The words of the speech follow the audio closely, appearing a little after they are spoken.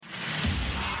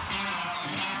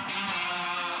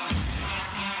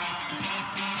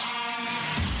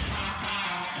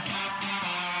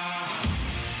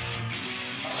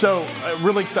So,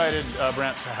 really excited,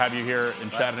 Brent, to have you here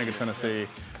in Chattanooga, Tennessee.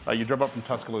 You drove up from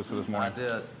Tuscaloosa this morning. I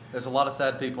did. There's a lot of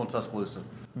sad people in Tuscaloosa.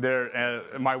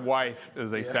 My wife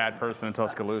is a sad person in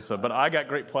Tuscaloosa, but I got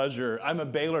great pleasure. I'm a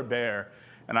Baylor Bear,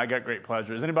 and I got great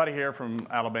pleasure. Is anybody here from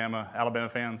Alabama? Alabama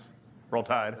fans? Roll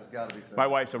Tide. There's got to be some. My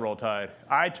wife's a Roll Tide.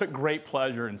 I took great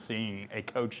pleasure in seeing a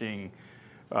coaching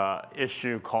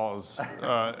issue cause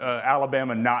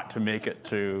Alabama not to make it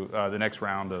to the next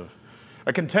round of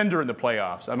a contender in the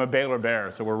playoffs. I'm a Baylor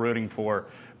Bear, so we're rooting for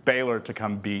Baylor to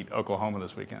come beat Oklahoma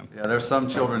this weekend. Yeah, there's some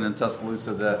children in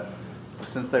Tuscaloosa that,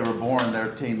 since they were born,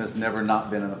 their team has never not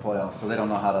been in the playoffs, so they don't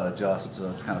know how to adjust. So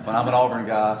it's kind of fun. I'm an Auburn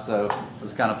guy, so it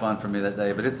was kind of fun for me that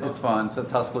day. But it's fun. So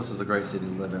Tuscaloosa is a great city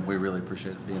to live in. We really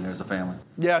appreciate being there as a family.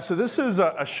 Yeah, so this is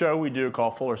a show we do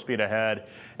called Fuller Speed Ahead.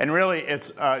 And really, it's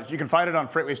you can find it on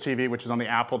Freightways TV, which is on the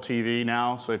Apple TV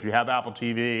now. So if you have Apple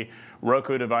TV,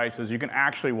 Roku devices, you can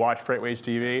actually watch Freightways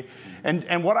TV.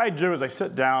 And what I do is I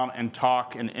sit down and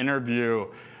talk and interview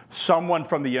someone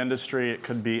from the industry. It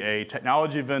could be a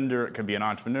technology vendor, it could be an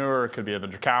entrepreneur, it could be a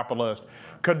venture capitalist,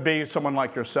 it could be someone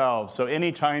like yourselves. So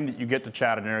anytime that you get to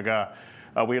Chattanooga,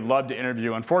 we'd love to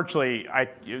interview. Unfortunately,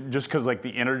 just because like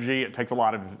the energy, it takes a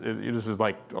lot of, this is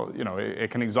like,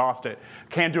 it can exhaust it.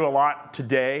 Can't do a lot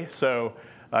today, so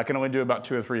I can only do about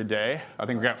 2 or 3 a day. I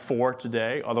think we got 4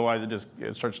 today. Otherwise,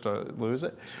 it starts to lose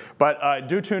it. But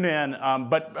do tune in.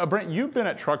 But Brent, you've been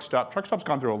at Truck Stop. Truck Stop's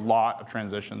gone through a lot of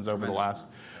transitions over the last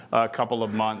couple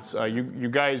of months. You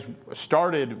guys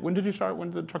started. When did you start?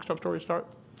 When did the Truck Stop story start?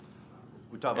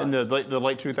 We talked in about the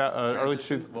late 2000s,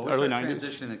 early 90s.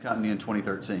 Transitioning the company in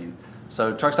 2013.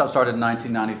 So Truck Stop started in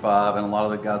 1995, and a lot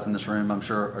of the guys in this room, I'm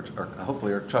sure, are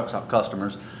hopefully are Truck Stop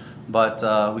customers.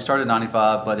 But we started in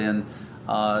 95, but in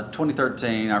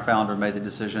 2013, our founder made the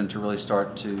decision to really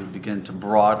start to begin to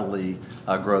broadly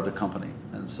grow the company,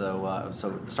 and so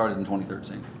it started in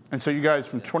 2013. And so you guys,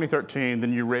 from 2013,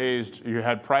 then you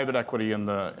had private equity in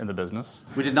the business.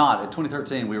 We did not. In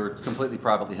 2013, we were completely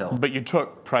privately held. But you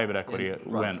took private equity. Yeah,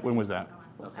 right. When was that?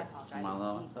 Okay. I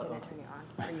apologize. Can I turn you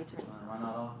on? Are you turning Am I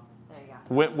not on? There you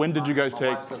go. When did you guys take?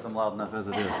 My wife says I'm loud enough as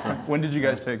it is. So. When did you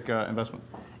guys take investment?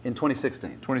 In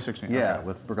 2016. 2016. Yeah, okay.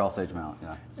 with Burgal Sage Mount.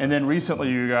 Yeah. And then recently,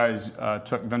 you guys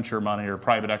took venture money or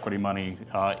private equity money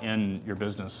in your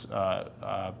business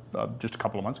just a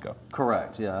couple of months ago.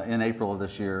 Correct. Yeah. In April of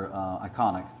this year,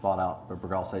 Iconic bought out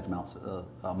Burgal Sage Mount's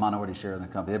minority share in the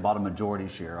company. They bought a majority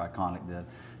share. Iconic did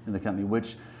in the company,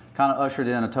 which kind of ushered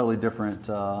in a totally different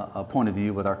point of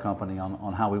view with our company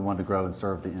on how we wanted to grow and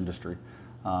serve the industry.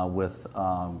 With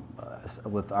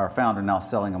our founder now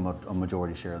selling a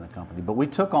majority share in the company. But we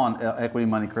took on equity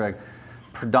money, Craig,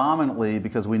 predominantly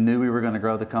because we knew we were going to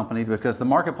grow the company, because the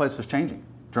marketplace was changing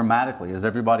dramatically, as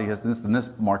everybody in this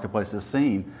marketplace has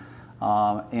seen.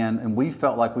 And we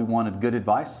felt like we wanted good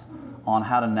advice on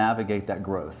how to navigate that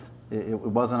growth. It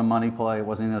wasn't a money play. It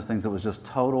wasn't any of those things. It was just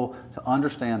total to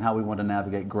understand how we wanted to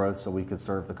navigate growth so we could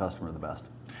serve the customer the best.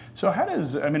 So how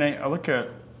does, I look at,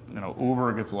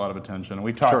 Uber gets a lot of attention.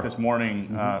 We talked this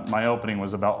morning, my opening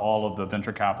was about all of the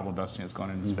venture capital investing that's going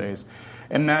into space.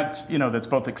 And that's, that's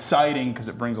both exciting because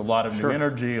it brings a lot of new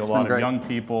energy, a lot of young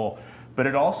people, but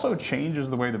it also changes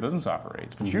the way the business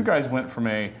operates. But you guys went from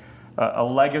a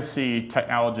legacy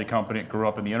technology company that grew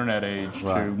up in the internet age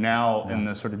to now in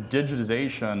this sort of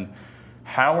digitization.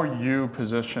 How are you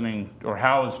positioning, or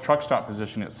how is Truck Stop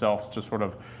positioning itself to sort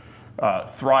of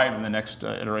thrive in the next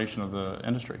iteration of the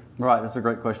industry? Right, that's a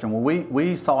great question. Well,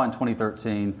 we saw in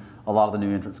 2013 a lot of the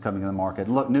new entrants coming in the market.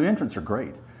 Look, new entrants are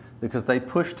great because they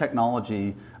push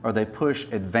technology, or they push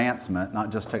advancement,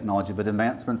 not just technology, but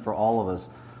advancement for all of us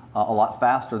a lot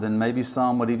faster than maybe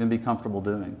some would even be comfortable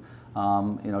doing.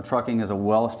 Trucking is a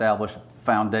well-established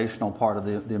foundational part of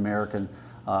the American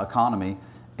economy,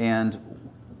 and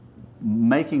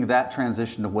making that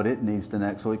transition to what it needs to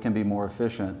next so it can be more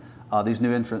efficient. These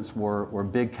new entrants were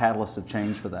big catalysts of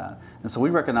change for that. And so we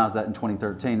recognized that in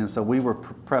 2013. And so we were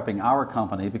prepping our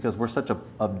company, because we're such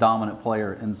a dominant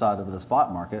player inside of the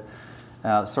spot market,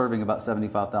 serving about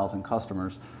 75,000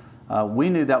 customers. We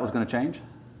knew that was going to change.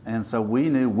 And so we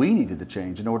knew we needed to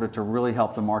change in order to really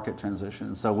help the market transition.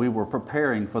 And so we were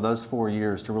preparing for those 4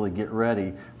 years to really get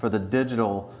ready for the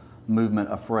digital movement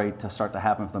of freight to start to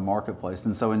happen for the marketplace.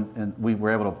 And so we were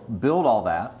able to build all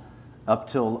that up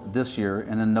till this year,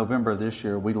 and in November of this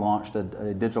year, we launched a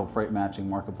digital freight matching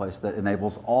marketplace that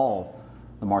enables all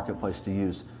the marketplace to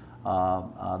use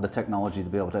the technology to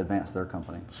be able to advance their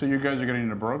company. So you guys are getting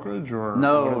into brokerage, or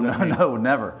no,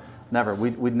 never.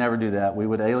 We'd never do that. We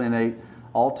would alienate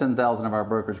all 10,000 of our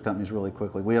brokerage companies really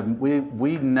quickly.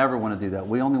 We never want to do that.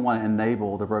 We only want to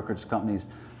enable the brokerage companies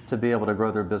to be able to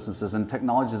grow their businesses. And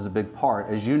technology is a big part.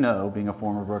 As you know, being a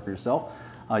former broker yourself,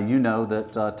 you know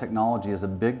that technology is a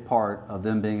big part of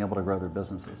them being able to grow their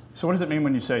businesses. So what does it mean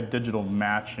when you say digital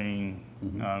matching?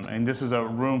 And this is a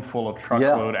room full of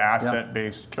truckload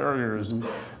asset-based carriers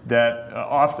that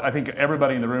often, I think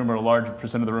everybody in the room, or a large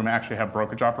percent of the room, actually have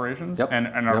brokerage operations and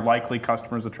are likely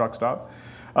customers of Truck Stop.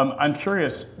 I'm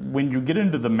curious, when you get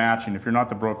into the matching, if you're not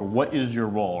the broker, what is your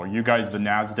role? Are you guys the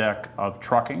NASDAQ of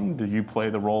trucking? Do you play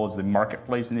the role as the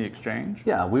marketplace in the exchange?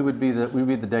 Yeah, we would be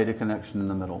the data connection in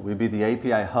the middle. We'd be the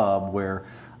API hub where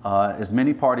as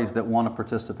many parties that want to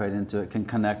participate into it can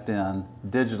connect in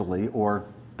digitally or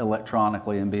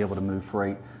electronically and be able to move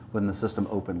freight within the system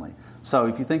openly. So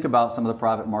if you think about some of the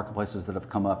private marketplaces that have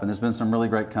come up, and there's been some really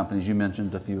great companies, you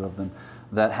mentioned a few of them,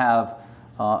 that have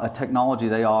a technology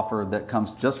they offer that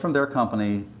comes just from their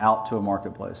company out to a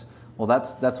marketplace. Well,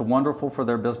 that's wonderful for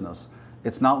their business.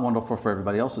 It's not wonderful for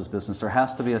everybody else's business. There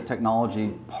has to be a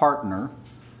technology partner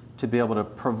to be able to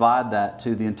provide that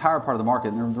to the entire part of the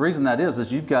market. And the reason that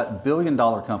is you've got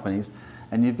billion-dollar companies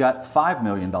and you've got $5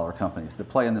 million companies that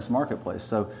play in this marketplace.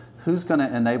 So who's going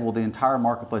to enable the entire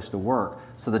marketplace to work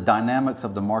so the dynamics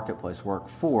of the marketplace work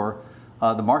for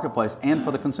the marketplace and for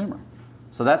the consumer?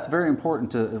 So that's very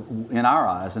important in our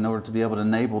eyes, in order to be able to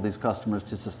enable these customers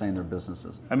to sustain their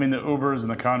businesses. I mean, the Ubers and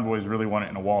the Convoys really want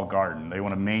it in a walled garden. They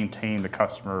want to maintain the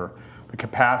customer, the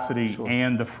capacity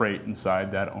and the freight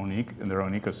inside that in their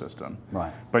own ecosystem.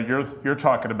 Right. But you're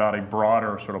talking about a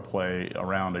broader sort of play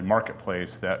around a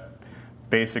marketplace that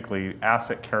basically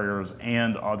asset carriers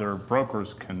and other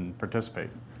brokers can participate.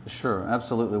 Sure,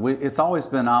 absolutely. It's always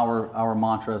been our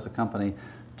mantra as a company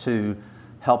to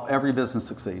help every business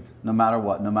succeed, no matter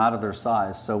what, no matter their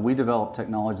size. So we develop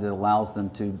technology that allows them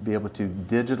to be able to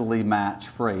digitally match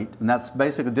freight, and that's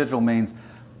basically, digital means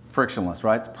frictionless,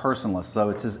 right? It's personless. So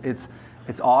it's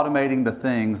automating the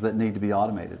things that need to be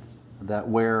automated. That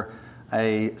where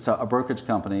a brokerage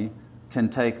company can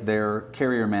take their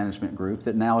carrier management group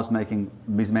that now is making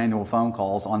these manual phone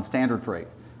calls on standard freight,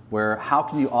 where how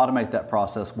can you automate that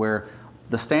process where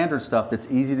the standard stuff that's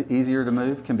easier to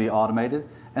move can be automated,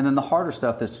 and then the harder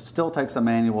stuff that still takes a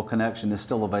manual connection is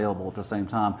still available at the same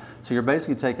time. So you're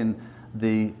basically taking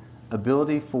the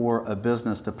ability for a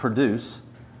business to produce,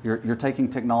 you're taking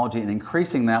technology and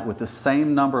increasing that with the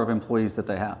same number of employees that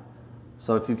they have.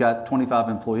 So if you've got 25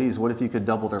 employees, what if you could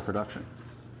double their production?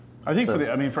 I think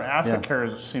for asset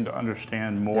carriers seem to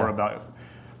understand more about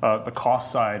the cost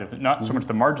side of it, not so much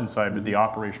the margin side, but the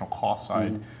operational cost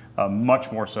side.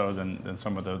 Much more so than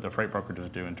some of the freight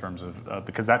brokerages do in terms of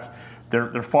because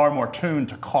they're far more tuned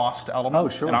to cost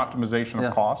elements and optimization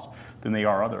of cost than they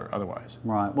are otherwise.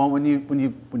 Right. Well, when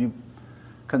you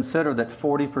consider that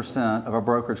 40% of our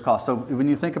brokerage costs, so when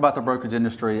you think about the brokerage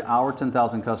industry, our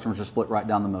 10,000 customers are split right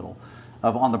down the middle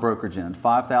on the brokerage end.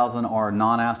 5,000 are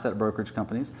non-asset brokerage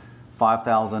companies,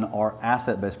 5,000 are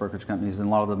asset-based brokerage companies, and a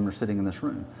lot of them are sitting in this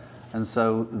room. And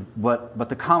so, but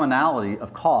the commonality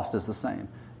of cost is the same.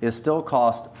 It still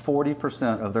costs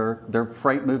 40% of their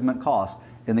freight movement cost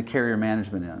in the carrier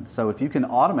management end. So if you can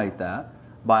automate that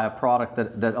by a product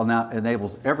that now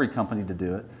enables every company to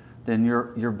do it, then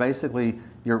you're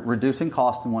reducing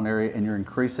cost in one area and you're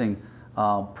increasing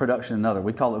production in another.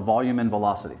 We call it volume and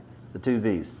velocity, the 2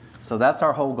 V's. So that's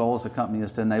our whole goal as a company,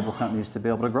 is to enable companies to be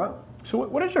able to grow. So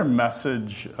what is your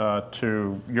message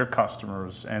to your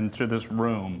customers and to this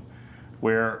room,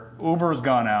 where Uber's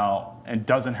gone out and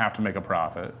doesn't have to make a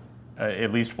profit,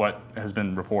 at least what has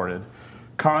been reported?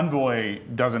 Convoy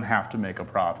doesn't have to make a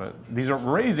profit. These are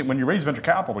when you raise venture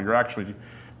capital, you're actually,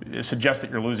 it suggests that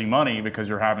you're losing money because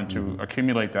you're having to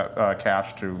accumulate that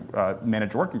cash to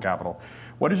manage working capital.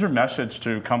 What is your message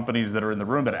to companies that are in the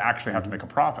room that actually have to make a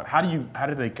profit? How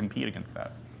do they compete against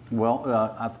that? Well,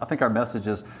 I think our message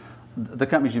is, the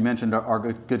companies you mentioned are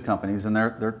good companies, and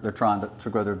they're trying to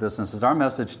grow their businesses. Our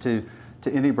message to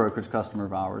any brokerage customer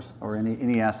of ours or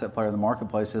any asset player in the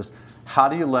marketplace is, how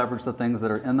do you leverage the things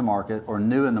that are in the market or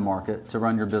new in the market to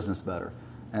run your business better?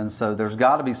 And so there's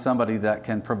got to be somebody that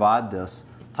can provide this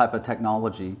type of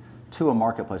technology to a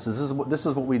marketplace. This is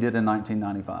what we did in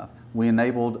 1995. We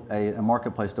enabled a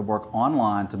marketplace to work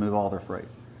online to move all their freight.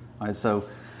 All right, so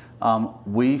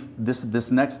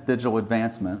this next digital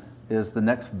advancement is the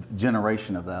next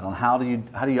generation of that, on how do you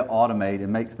automate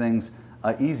and make things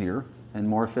easier and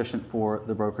more efficient for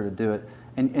the broker to do it.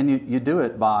 And you do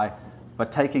it by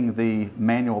taking the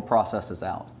manual processes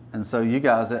out. And so you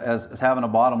guys, as having a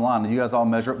bottom line, you guys all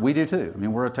measure it. We do too. I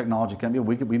mean, we're a technology company.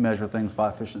 We measure things by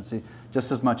efficiency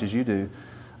just as much as you do.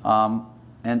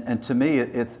 And to me,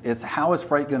 it's how is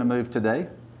freight going to move today,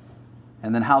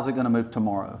 and then how's it going to move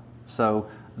tomorrow? So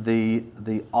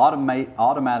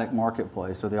automatic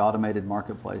marketplace or the automated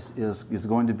marketplace is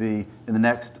going to be, in the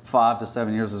next 5 to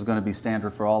 7 years, is going to be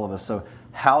standard for all of us. So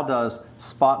how does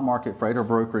spot market freight or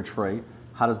brokerage freight,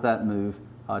 how does that move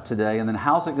today? And then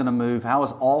how's it going to move? How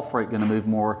is all freight going to move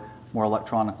more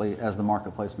electronically as the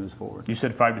marketplace moves forward? You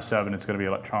said 5 to 7, it's going to be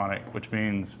electronic, which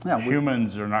means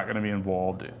humans are not going to be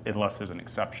involved unless there's an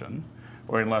exception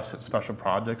or unless it's special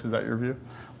projects. Is that your view?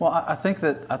 Well, I think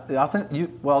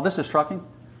this is trucking,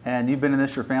 and you've been in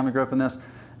this, your family grew up in this,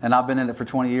 and I've been in it for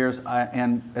 20 years.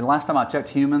 And last time I checked,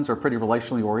 humans are pretty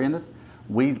relationally oriented.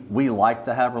 We like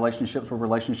to have relationships where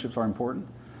relationships are important.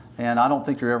 And I don't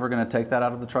think you're ever going to take that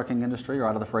out of the trucking industry or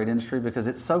out of the freight industry because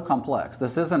it's so complex.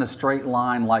 This isn't a straight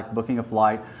line like booking a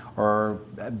flight or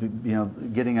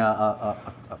getting a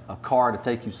car to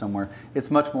take you somewhere.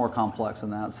 It's much more complex than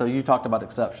that. So you talked about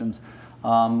exceptions.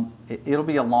 It'll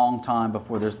be a long time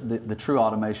before there's the true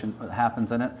automation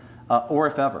happens in it, or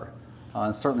if ever.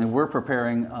 Certainly we're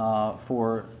preparing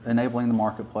for enabling the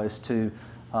marketplace to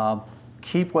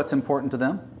keep what's important to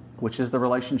them, which is the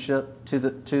relationship to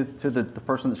the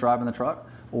person that's driving the truck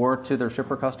or to their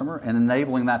shipper customer, and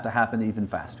enabling that to happen even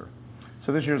faster.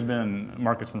 So this year's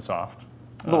market's been soft.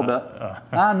 A little bit.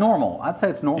 Normal. I'd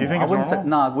say it's normal. You think it's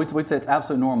normal? We'd say it's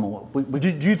absolutely normal. Do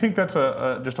you think that's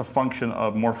just a function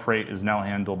of more freight is now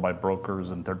handled by brokers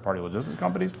and third-party logistics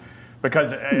companies?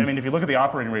 Because, I mean, if you look at the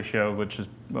operating ratio, which is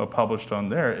published on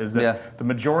there, is that the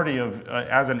majority of,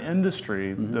 as an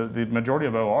industry, the majority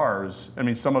of ORs, I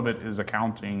mean, some of it is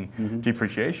accounting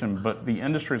depreciation, but the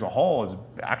industry as a whole has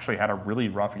actually had a really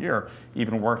rough year,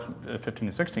 even worse 15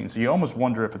 to 16. So you almost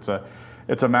wonder if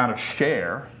it's amount of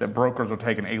share that brokers are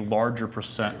taking a larger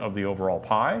percent of the overall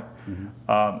pie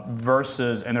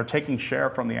versus, and they're taking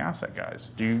share from the asset guys.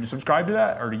 Do you subscribe to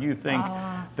that, or do you think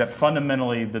that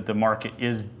fundamentally that the market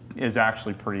is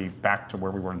actually pretty back to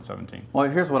where we were in 17? Well,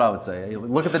 here's what I would say.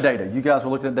 Look at the data. You guys are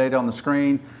looking at data on the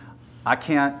screen. I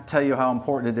can't tell you how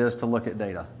important it is to look at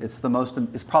data. It's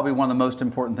probably one of the most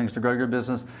important things to grow your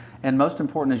business. And most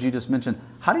important, as you just mentioned,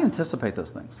 how do you anticipate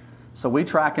those things? So we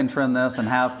track and trend this and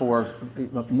have for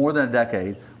more than a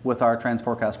decade with our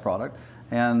TransForecast product.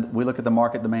 And we look at the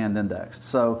market demand index.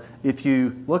 So if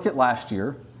you look at last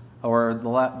year, or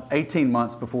the 18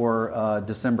 months before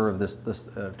December of this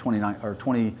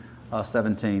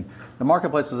 2017, the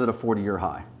marketplace was at a 40-year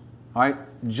high. All right,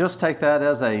 just take that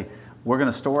as we're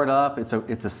going to store it up.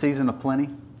 It's a season of plenty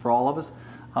for all of us.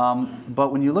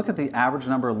 But when you look at the average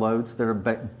number of loads that are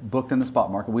booked in the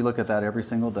spot market, we look at that every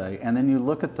single day, and then you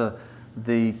look at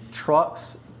the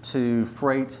trucks to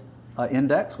freight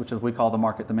index, which is we call the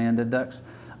market demand index.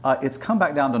 It's come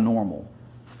back down to normal.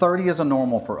 30 is a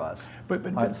normal for us. But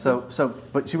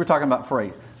you were talking about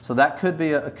freight, so that could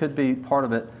be part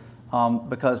of it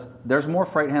because there's more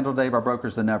freight handled today by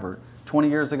brokers than ever. 20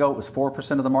 years ago, it was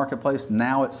 4% of the marketplace.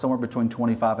 Now it's somewhere between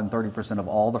 25 and 30% of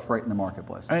all the freight in the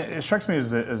marketplace. It strikes me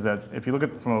is that if you look at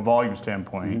it from a volume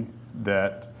standpoint,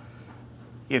 that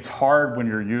it's hard when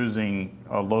you're using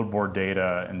load board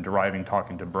data and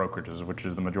talking to brokerages, which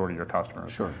is the majority of your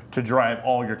customers, to drive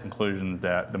all your conclusions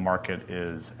that the market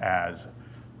is as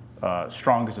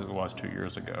strong as it was 2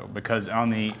 years ago, because on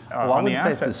the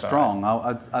asset say it's side, strong.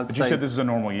 But you said this is a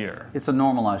normal year. It's a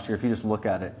normalized year if you just look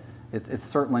at it. It's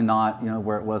certainly not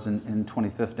where it was in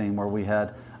 2015 where we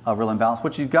had a real imbalance.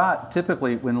 What you've got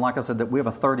typically when, like I said, that we have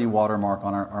a 30 watermark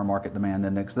on our market demand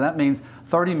index. So that means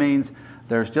 30 means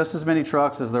there's just as many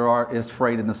trucks as there is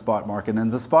freight in the spot market,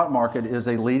 and the spot market is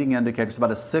a leading indicator. It's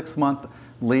about a 6-month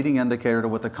leading indicator to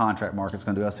what the contract market's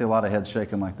going to do. I see a lot of heads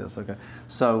shaking like this. Okay,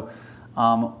 so.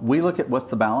 We look at what's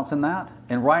the balance in that,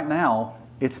 and right now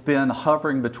it's been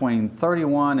hovering between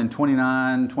 31 and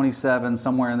 29, 27,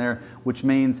 somewhere in there, which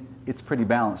means it's pretty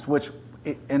balanced.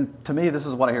 And to me, this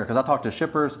is what I hear, because I talk to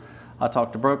shippers, I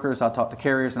talk to brokers, I talk to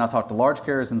carriers, and I talk to large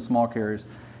carriers and small carriers.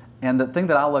 And the thing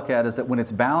that I look at is that when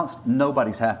it's balanced,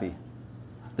 nobody's happy.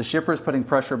 The shipper is putting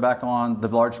pressure back on the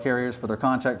large carriers for their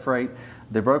contract freight.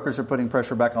 The brokers are putting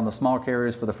pressure back on the small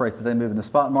carriers for the freight that they move in the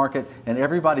spot market, and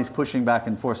everybody's pushing back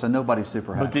and forth, so nobody's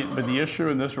super happy. But the issue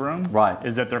in this room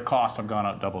is that their costs have gone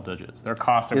up double digits. Their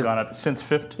costs have gone up since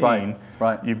 15.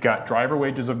 Right. You've got driver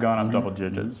wages have gone up double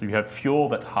digits. You have fuel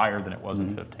that's higher than it was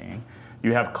in 15.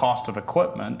 You have cost of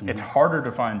equipment. It's harder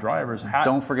to find drivers.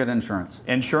 Don't forget insurance.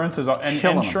 Insurance is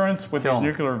insurance with these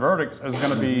nuclear verdicts is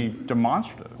going to be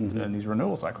demonstrative in these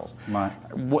renewal cycles. Right.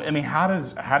 I mean, how do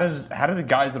the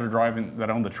guys that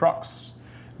own the trucks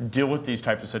deal with these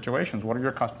types of situations? What are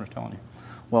your customers telling you?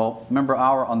 Well, remember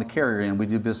on the carrier end, we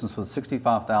do business with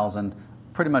 65,000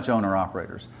 pretty much owner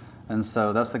operators. And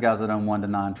so that's the guys that own 1 to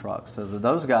 9 trucks. So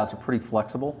those guys are pretty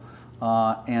flexible.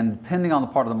 and depending on the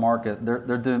part of the market,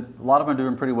 they're doing, a lot of them are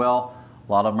doing pretty well.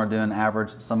 A lot of them are doing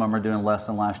average. Some of them are doing less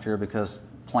than last year because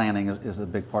planning is a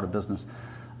big part of business.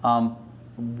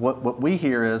 What we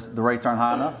hear is the rates aren't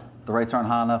high enough. The rates aren't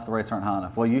high enough. The rates aren't high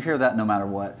enough. Well, you hear that no matter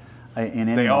what. In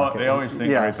any market. They always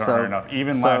think rates aren't high enough.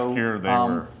 Even last year they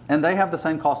were. And they have the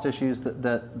same cost issues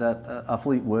that a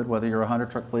fleet would, whether you're a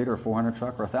 100-truck fleet or a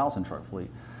 400-truck or a 1,000-truck fleet.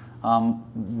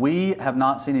 We have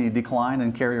not seen any decline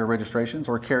in carrier registrations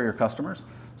or carrier customers.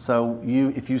 So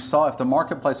if the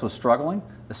marketplace was struggling,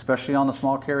 especially on the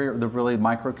small carrier, the really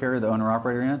micro carrier, the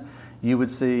owner-operator end, you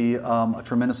would see a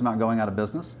tremendous amount going out of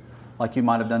business, like you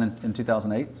might have done in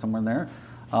 2008, somewhere in there.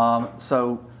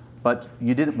 But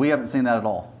we haven't seen that at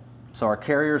all. So our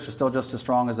carriers are still just as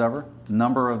strong as ever. The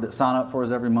number that sign up for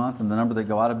us every month and the number that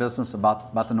go out of business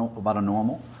about a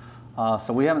normal.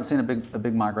 So we haven't seen a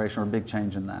big migration or a big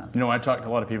change in that. I talk to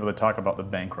a lot of people that talk about the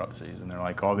bankruptcies, and they're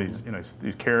like, all these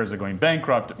carriers are going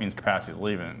bankrupt. It means capacity is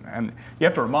leaving, and you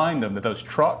have to remind them that those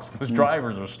trucks, those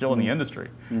drivers are still in the industry.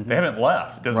 They haven't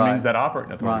left. It doesn't mean that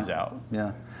operating authority's out.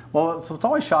 Yeah. Well, what's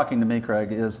always shocking to me,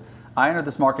 Craig, is I entered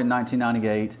this market in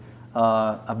 1998.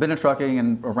 I've been in trucking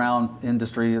and around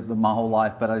industry my whole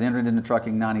life, but I entered into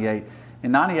trucking in 98.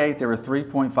 In 98, there were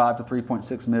 3.5 to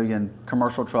 3.6 million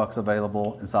commercial trucks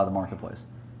available inside the marketplace.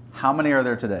 How many are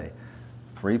there today?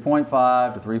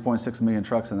 3.5 to 3.6 million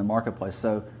trucks in the marketplace.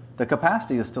 So the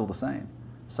capacity is still the same.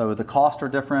 So the costs are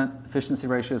different, efficiency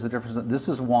ratios are different. This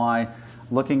is why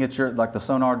looking at the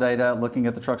sonar data, looking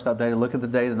at the truck stop data, look at the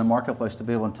data in the marketplace to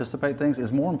be able to anticipate things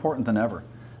is more important than ever.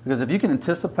 Because if you can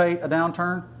anticipate a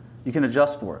downturn, you can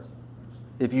adjust for it.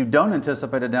 If you don't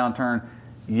anticipate a downturn,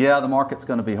 the market's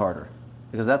going to be harder.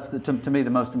 Because that's, to me, the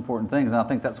most important thing. And I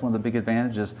think that's one of the big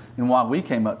advantages and why we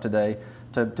came up today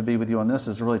to be with you on this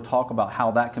is to really talk about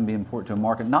how that can be important to a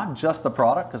market. Not just the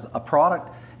product, because a product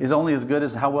is only as good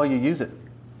as how well you use it.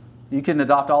 You can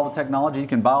adopt all the technology, you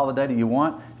can buy all the data you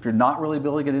want. If you're not really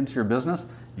building it into your business,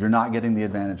 you're not getting the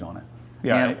advantage on it.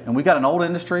 Yeah, and we got an old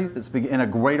industry that's in a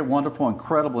great, wonderful,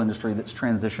 incredible industry that's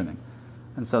transitioning.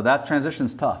 And so that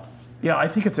transition's tough. Yeah, I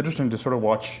think it's interesting to sort of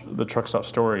watch the truck stop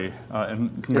story,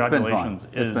 and congratulations.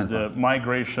 Is the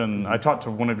migration. I talked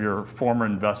to one of your former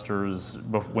investors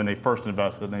when they first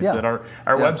invested, and they said our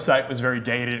website was very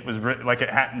dated. It was like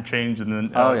it hadn't changed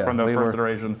from the first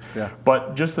iteration. Yeah.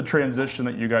 But just the transition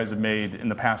that you guys have made in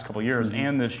the past couple of years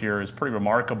and this year is pretty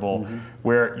remarkable,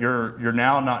 where you're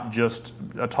now not just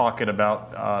talking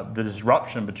about the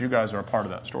disruption, but you guys are a part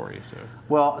of that story. So.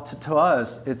 Well, to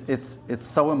us, it's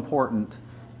so important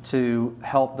to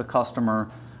help the customer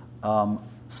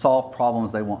solve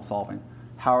problems they want solving.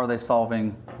 How are they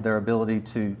solving their ability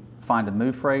to find and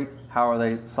move freight? How are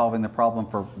they solving the problem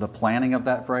for the planning of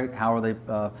that freight? How are they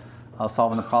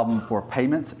solving the problem for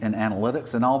payments and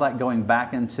analytics and all that going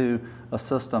back into a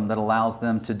system that allows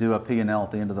them to do a P&L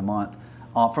at the end of the month?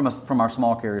 From our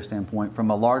small carrier standpoint, from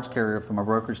a large carrier, from a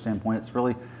brokerage standpoint, it's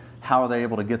really how are they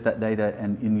able to get that data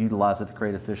and utilize it to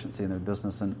create efficiency in their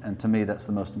business? And to me, that's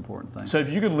the most important thing. So if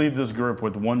you could leave this group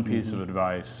with one piece of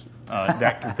advice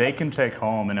that they can take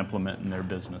home and implement in their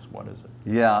business, what is it?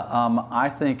 Yeah, I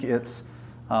think it's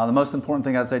the most important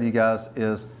thing I'd say to you guys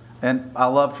is, and I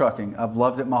love trucking. I've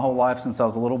loved it my whole life since I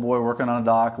was a little boy working on a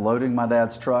dock, loading my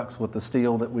dad's trucks with the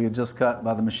steel that we had just cut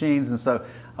by the machines. And so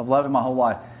I've loved it my whole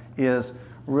life, is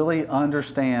really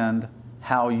understand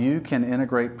how you can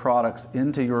integrate products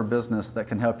into your business that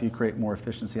can help you create more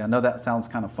efficiency. I know that sounds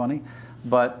kind of funny,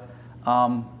 but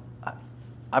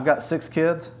I've got 6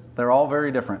 kids. They're all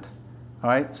very different, all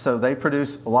right? So they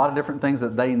produce a lot of different things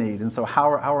that they need. And so how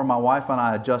are my wife and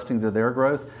I adjusting to their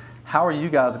growth? How are you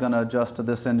guys going to adjust to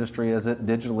this industry as it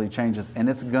digitally changes? And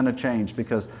it's going to change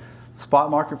because spot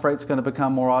market freight's going to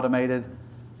become more automated.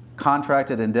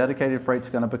 Contracted and dedicated freight's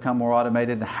going to become more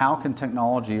automated. And how can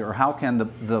technology or how can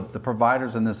the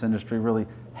providers in this industry really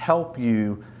help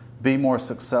you be more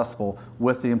successful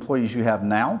with the employees you have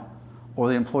now or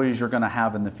the employees you're going to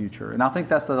have in the future? And I think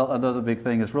that's another big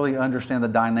thing is really understand the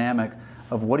dynamic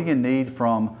of what do you need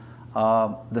from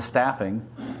the staffing,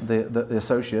 the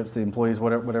associates, the employees,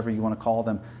 whatever you want to call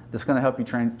them, that's going to help you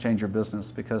change your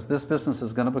business, because this business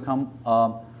is going to become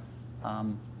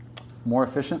more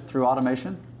efficient through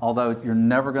automation, although you're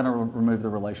never going to remove the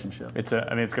relationship. It's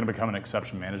going to become an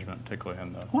exception management, particularly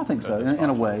in the. Well, I think so, in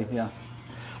a way, yeah.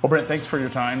 Well, Brent, thanks for your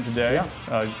time today.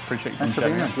 Yeah. Appreciate you Thanks for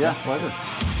being here. Yeah,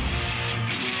 pleasure.